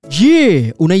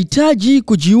Je, unahitaji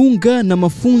kujiunga na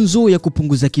mafunzo ya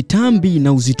kupunguza kitambi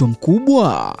na uzito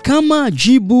mkubwa? Kama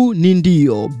jibu ni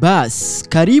ndio, basi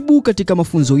karibu katika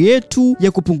mafunzo yetu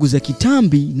ya kupunguza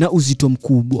kitambi na uzito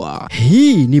mkubwa.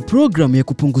 Hii ni programu ya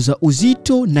kupunguza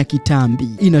uzito na kitambi.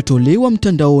 Inatolewa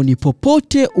mtandaoni,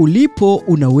 popote ulipo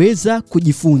unaweza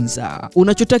kujifunza.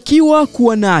 Unachotakiwa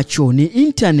kuwa nacho ni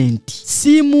internet,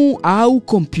 simu au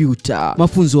kompyuta.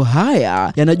 Mafunzo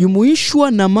haya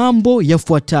yanajumuishwa na mambo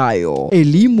yafuatayo: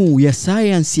 elimu ya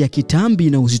sayansi ya kitambi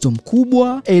na uzito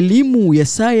mkubwa, elimu ya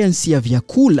sayansi ya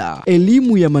vyakula,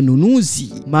 elimu ya manunuzi,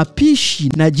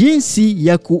 mapishi na jinsi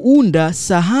ya kuunda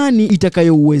sahani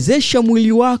itakayouwezesha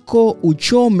mwili wako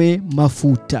uchome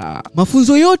mafuta.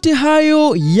 Mafunzo yote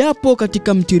hayo yapo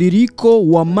katika mtiririko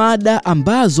wa mada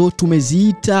ambazo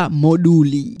tumeziita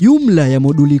moduli. Jumla ya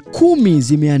moduli 10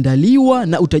 zimeandaliwa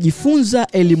na utajifunza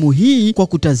elimu hii kwa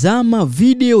kutazama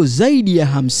video zaidi ya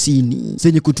 50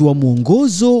 zenye kutoa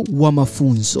mwongozo wa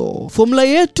mafunzo. Formula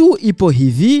yetu ipo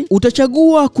hivi: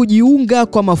 utachagua kujiunga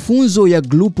kwa mafunzo ya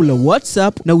grupu la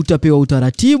WhatsApp na utapewa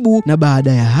utaratibu, na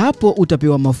baada ya hapo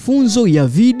utapewa mafunzo ya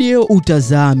video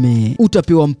utazame.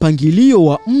 Utapewa mpangilio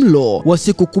wa mlo wa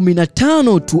siku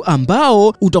 15 tu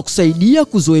ambao utakusaidia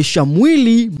kuzoesha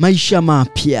mwili maisha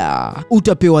mapya.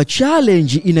 Utapewa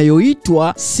challenge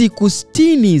inayoitwa siku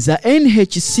 60 za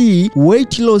NHC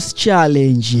Weight Loss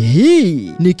Challenge.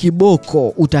 Hii ni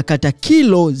kiboko, utakata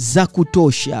kilo za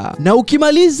kutosha, na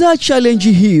ukimaliza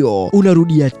challenge hiyo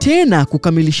unarudia tena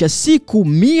kukamilisha siku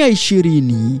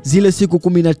 120. Zile siku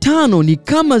 15 ni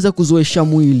kama za kuzoesha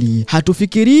mwili.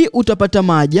 Hatufikiri utapata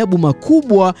maajabu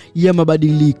makubwa ya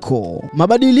mabadiliko.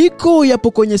 Mabadiliko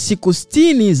yapo kwenye siku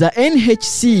 60 za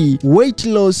NHC Weight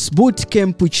Loss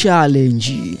Bootcamp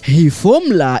Challenge. Hii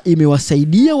formula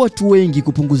imewasaidia watu wengi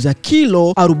kupunguza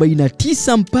kilo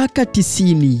 49 mpaka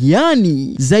 90,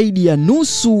 yani zaidi ya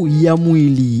nusu ya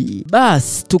mwili.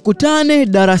 Bas, tukutane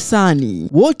darasani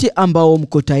wote ambao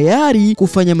mko tayari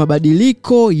kufanya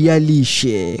mabadiliko ya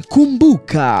lishe.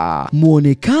 Kumbuka,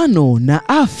 muonekano na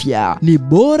afya ni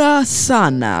bora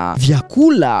sana.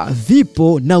 Vyakula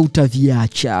vipo na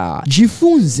utaviacha.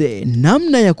 Jifunze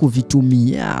namna ya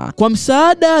kuvitumia. Kwa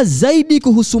msaada zaidi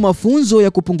kuhusu mafunzo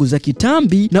ya kupunguza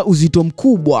kitambi na uzito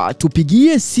mkubwa,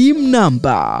 tupigie simu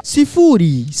namba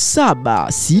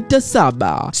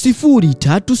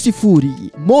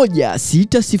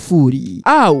 0767030160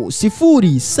 au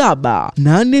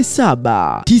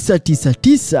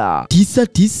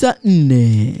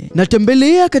 0787999994. Na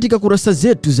tembelea katika kurasa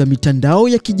zetu za mitandao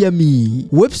ya kijamii.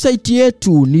 Website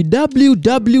yetu ni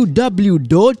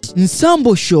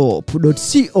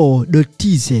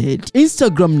www.nsamboshop.co.tz.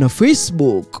 Instagram na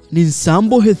Facebook ni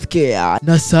Nsambo Healthcare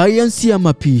na sayansi ya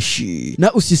mapishi.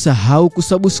 Na usisahau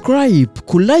kusubscribe,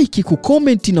 kulike,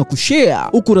 kucomment na kushare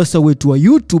ukurasa wetu wa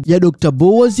YouTube ya Dr.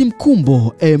 Boaz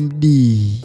Mkumbo MD.